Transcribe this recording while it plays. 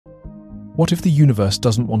What if the universe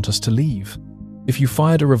doesn't want us to leave? If you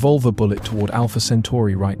fired a revolver bullet toward Alpha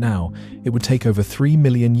Centauri right now, it would take over 3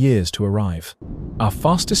 million years to arrive. Our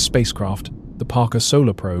fastest spacecraft, the Parker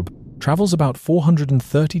Solar Probe, travels about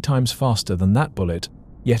 430 times faster than that bullet,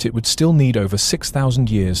 yet it would still need over 6,000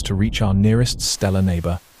 years to reach our nearest stellar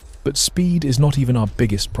neighbor. But speed is not even our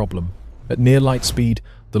biggest problem. At near light speed,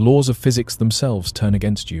 the laws of physics themselves turn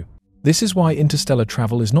against you. This is why interstellar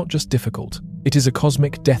travel is not just difficult, it is a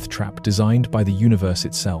cosmic death trap designed by the universe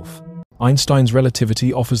itself. Einstein's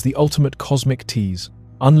relativity offers the ultimate cosmic tease,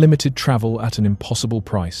 unlimited travel at an impossible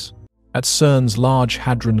price. At CERN's Large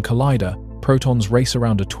Hadron Collider, protons race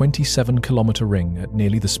around a 27-kilometer ring at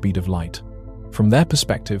nearly the speed of light. From their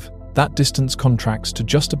perspective, that distance contracts to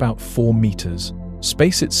just about 4 meters.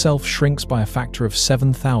 Space itself shrinks by a factor of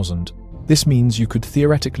 7,000. This means you could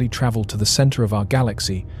theoretically travel to the center of our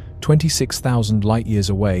galaxy, 26,000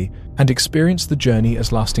 light-years away, and experience the journey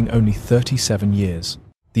as lasting only 37 years.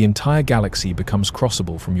 The entire galaxy becomes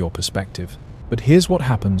crossable from your perspective. But here's what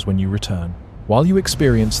happens when you return. While you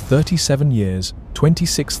experience 37 years,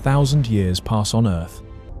 26,000 years pass on Earth.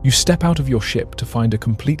 You step out of your ship to find a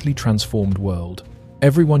completely transformed world.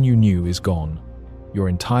 Everyone you knew is gone. Your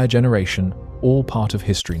entire generation, all part of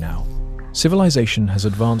history now. Civilization has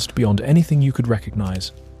advanced beyond anything you could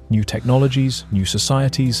recognize. New technologies, new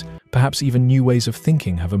societies, perhaps even new ways of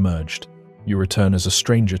thinking have emerged. You return as a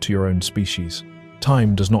stranger to your own species.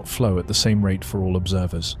 Time does not flow at the same rate for all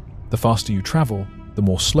observers. The faster you travel, the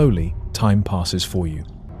more slowly time passes for you.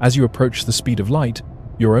 As you approach the speed of light,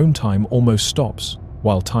 your own time almost stops,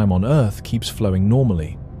 while time on Earth keeps flowing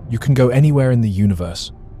normally. You can go anywhere in the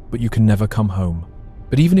universe, but you can never come home.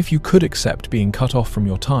 But even if you could accept being cut off from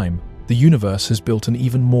your time, the universe has built an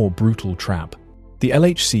even more brutal trap. The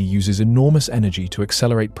LHC uses enormous energy to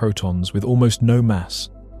accelerate protons with almost no mass.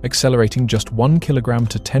 Accelerating just 1 kilogram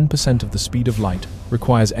to 10% of the speed of light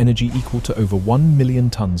requires energy equal to over 1 million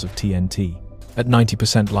tons of TNT. At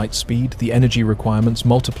 90% light speed, the energy requirements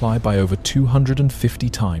multiply by over 250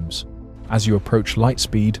 times. As you approach light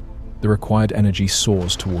speed, the required energy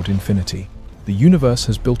soars toward infinity. The universe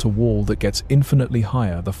has built a wall that gets infinitely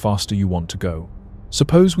higher the faster you want to go.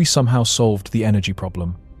 Suppose we somehow solved the energy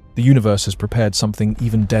problem. The universe has prepared something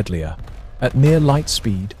even deadlier. At near light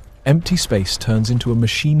speed, empty space turns into a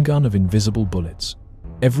machine gun of invisible bullets.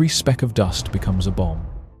 Every speck of dust becomes a bomb.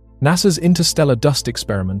 NASA's Interstellar Dust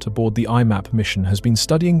Experiment aboard the IMAP mission has been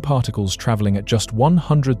studying particles traveling at just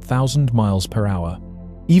 100,000 miles per hour.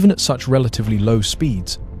 Even at such relatively low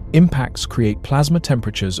speeds, impacts create plasma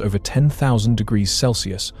temperatures over 10,000 degrees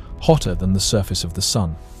Celsius, hotter than the surface of the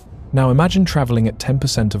sun. Now imagine traveling at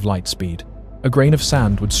 10% of light speed. A grain of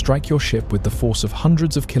sand would strike your ship with the force of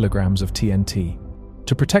hundreds of kilograms of TNT.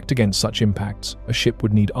 To protect against such impacts, a ship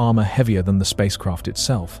would need armor heavier than the spacecraft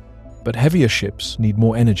itself. But heavier ships need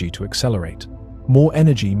more energy to accelerate. More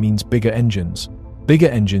energy means bigger engines. Bigger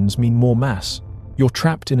engines mean more mass. You're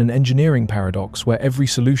trapped in an engineering paradox where every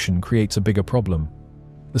solution creates a bigger problem.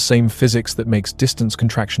 The same physics that makes distance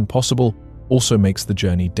contraction possible also makes the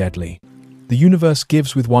journey deadly. The universe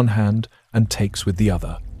gives with one hand and takes with the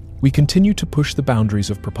other. We continue to push the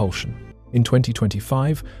boundaries of propulsion. In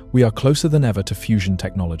 2025, we are closer than ever to fusion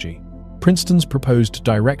technology. Princeton's proposed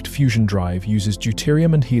direct fusion drive uses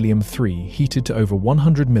deuterium and helium-3 heated to over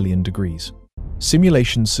 100 million degrees.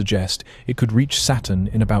 Simulations suggest it could reach Saturn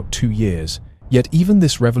in about 2 years, yet even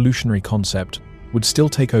this revolutionary concept would still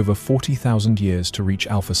take over 40,000 years to reach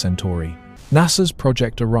Alpha Centauri. NASA's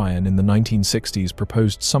Project Orion in the 1960s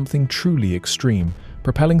proposed something truly extreme,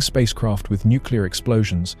 propelling spacecraft with nuclear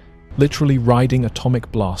explosions, literally riding atomic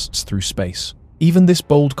blasts through space. Even this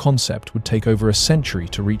bold concept would take over a century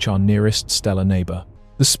to reach our nearest stellar neighbor.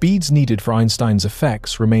 The speeds needed for Einstein's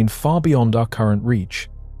effects remain far beyond our current reach.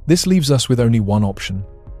 This leaves us with only one option,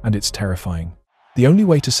 and it's terrifying. The only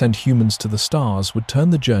way to send humans to the stars would turn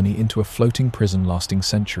the journey into a floating prison lasting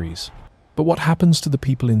centuries. But what happens to the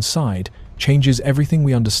people inside changes everything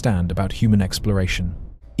we understand about human exploration.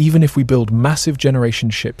 Even if we build massive generation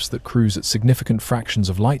ships that cruise at significant fractions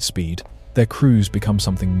of light speed, their crews become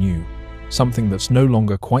something new. Something that's no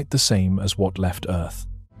longer quite the same as what left Earth.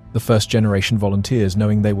 The first-generation volunteers,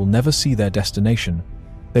 knowing they will never see their destination,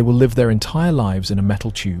 they will live their entire lives in a metal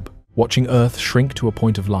tube, watching Earth shrink to a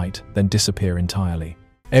point of light, then disappear entirely.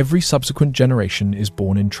 Every subsequent generation is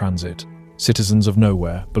born in transit, citizens of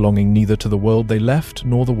nowhere, belonging neither to the world they left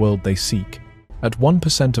nor the world they seek. At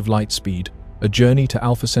 1% of light speed, a journey to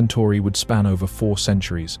Alpha Centauri would span over 4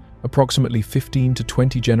 centuries, approximately 15 to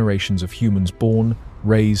 20 generations of humans born,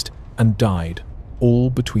 raised, and died,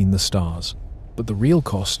 all between the stars. But the real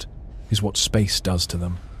cost is what space does to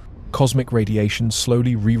them. Cosmic radiation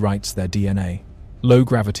slowly rewrites their DNA. Low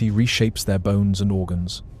gravity reshapes their bones and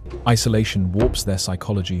organs. Isolation warps their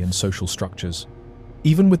psychology and social structures.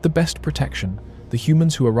 Even with the best protection, the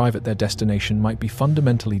humans who arrive at their destination might be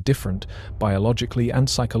fundamentally different, biologically and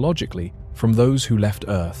psychologically, from those who left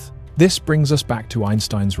Earth. This brings us back to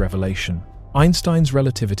Einstein's revelation. Einstein's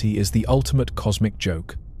relativity is the ultimate cosmic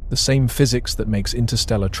joke. The same physics that makes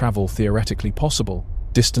interstellar travel theoretically possible,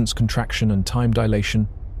 distance contraction and time dilation,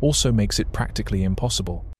 also makes it practically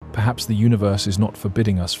impossible. Perhaps the universe is not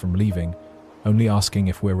forbidding us from leaving, only asking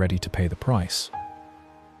if we're ready to pay the price.